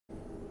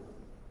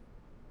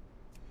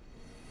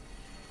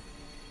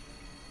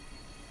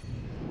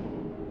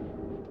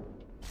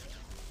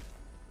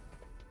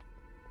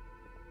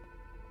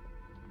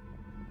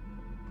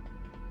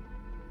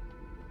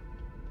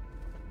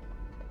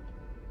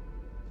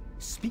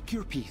Speak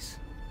your piece.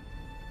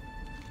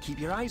 Keep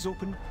your eyes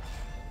open.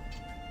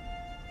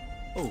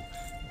 Oh,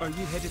 are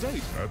you headed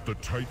out? At the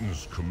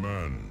Titan's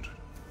command,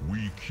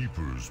 we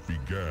Keepers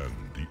began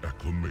the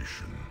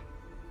acclamation.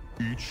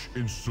 Each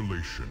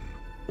installation,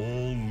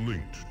 all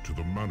linked to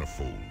the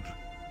Manifold,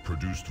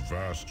 produced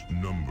vast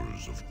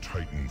numbers of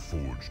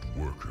Titan-forged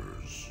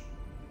workers.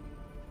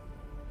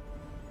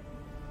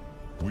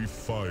 We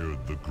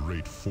fired the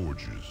great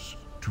forges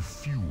to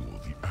fuel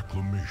the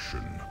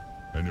acclamation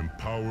and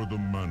empower the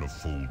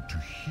Manifold to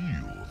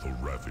heal the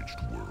ravaged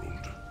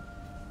world.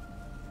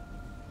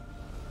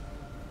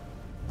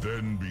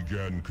 Then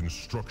began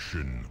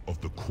construction of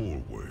the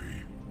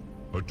Coreway,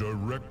 a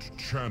direct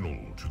channel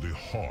to the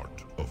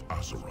heart of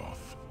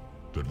Azeroth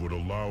that would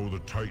allow the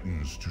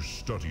Titans to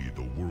study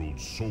the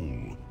world's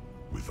soul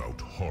without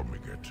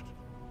harming it.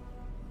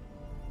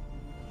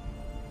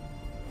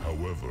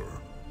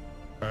 However,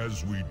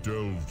 as we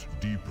delved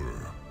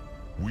deeper,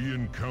 we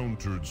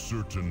encountered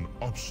certain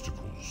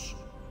obstacles,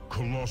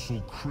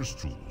 colossal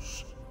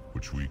crystals,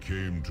 which we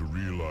came to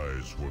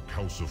realize were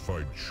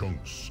calcified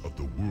chunks of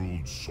the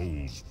world's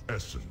soul's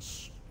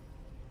essence.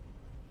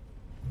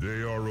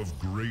 They are of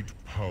great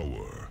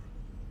power,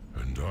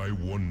 and I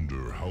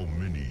wonder how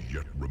many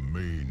yet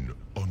remain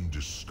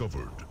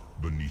undiscovered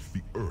beneath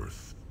the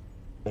earth,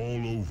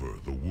 all over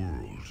the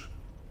world.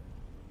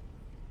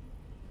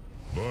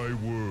 By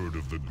word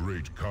of the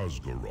great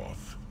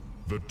Khaz'goroth,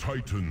 the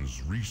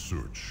Titan's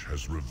research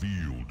has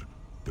revealed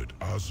that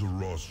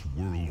Azeroth's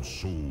world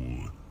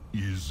soul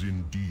is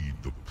indeed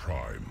the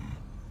Prime.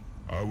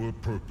 Our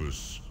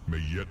purpose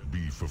may yet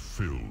be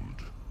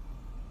fulfilled.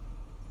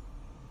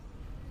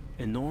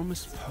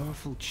 Enormous,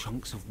 powerful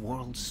chunks of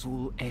world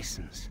soul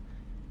essence.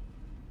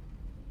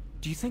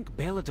 Do you think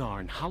Beledar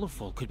and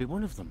Halifol could be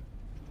one of them?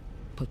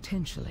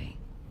 Potentially.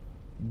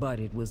 But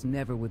it was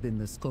never within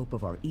the scope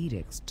of our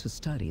edicts to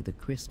study the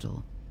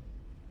crystal.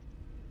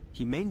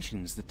 He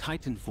mentions the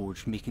Titan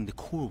Forge making the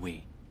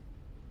Coreway.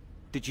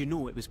 Did you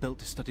know it was built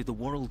to study the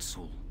world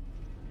soul?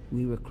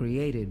 We were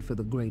created for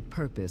the great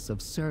purpose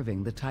of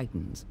serving the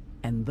Titans,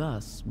 and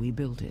thus we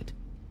built it.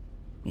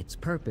 Its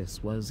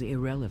purpose was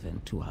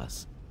irrelevant to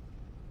us.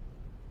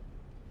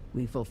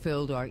 We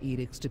fulfilled our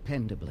edicts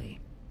dependably,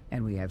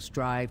 and we have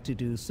strived to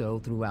do so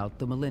throughout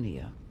the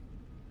millennia.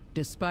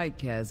 Despite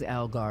Kaz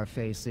Algar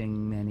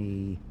facing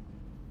many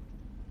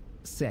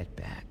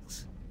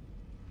setbacks.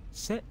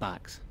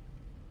 Setbacks?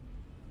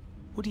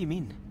 What do you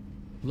mean?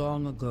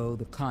 Long ago,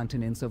 the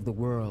continents of the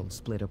world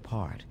split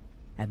apart,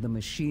 and the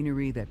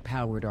machinery that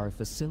powered our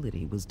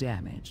facility was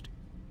damaged,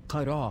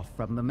 cut off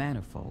from the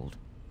Manifold.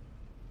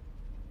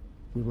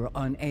 We were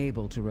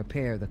unable to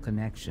repair the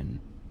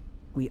connection.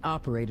 We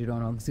operated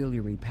on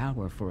auxiliary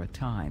power for a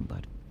time,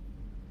 but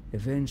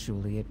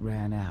eventually it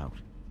ran out,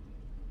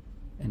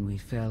 and we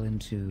fell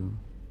into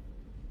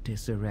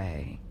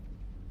disarray.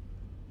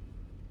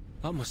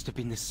 That must have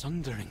been the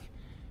Sundering.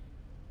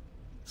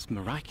 It's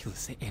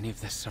miraculous that any of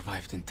this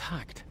survived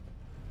intact.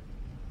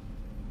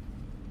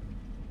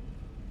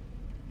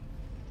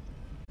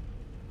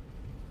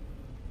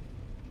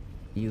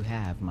 You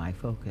have my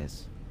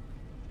focus.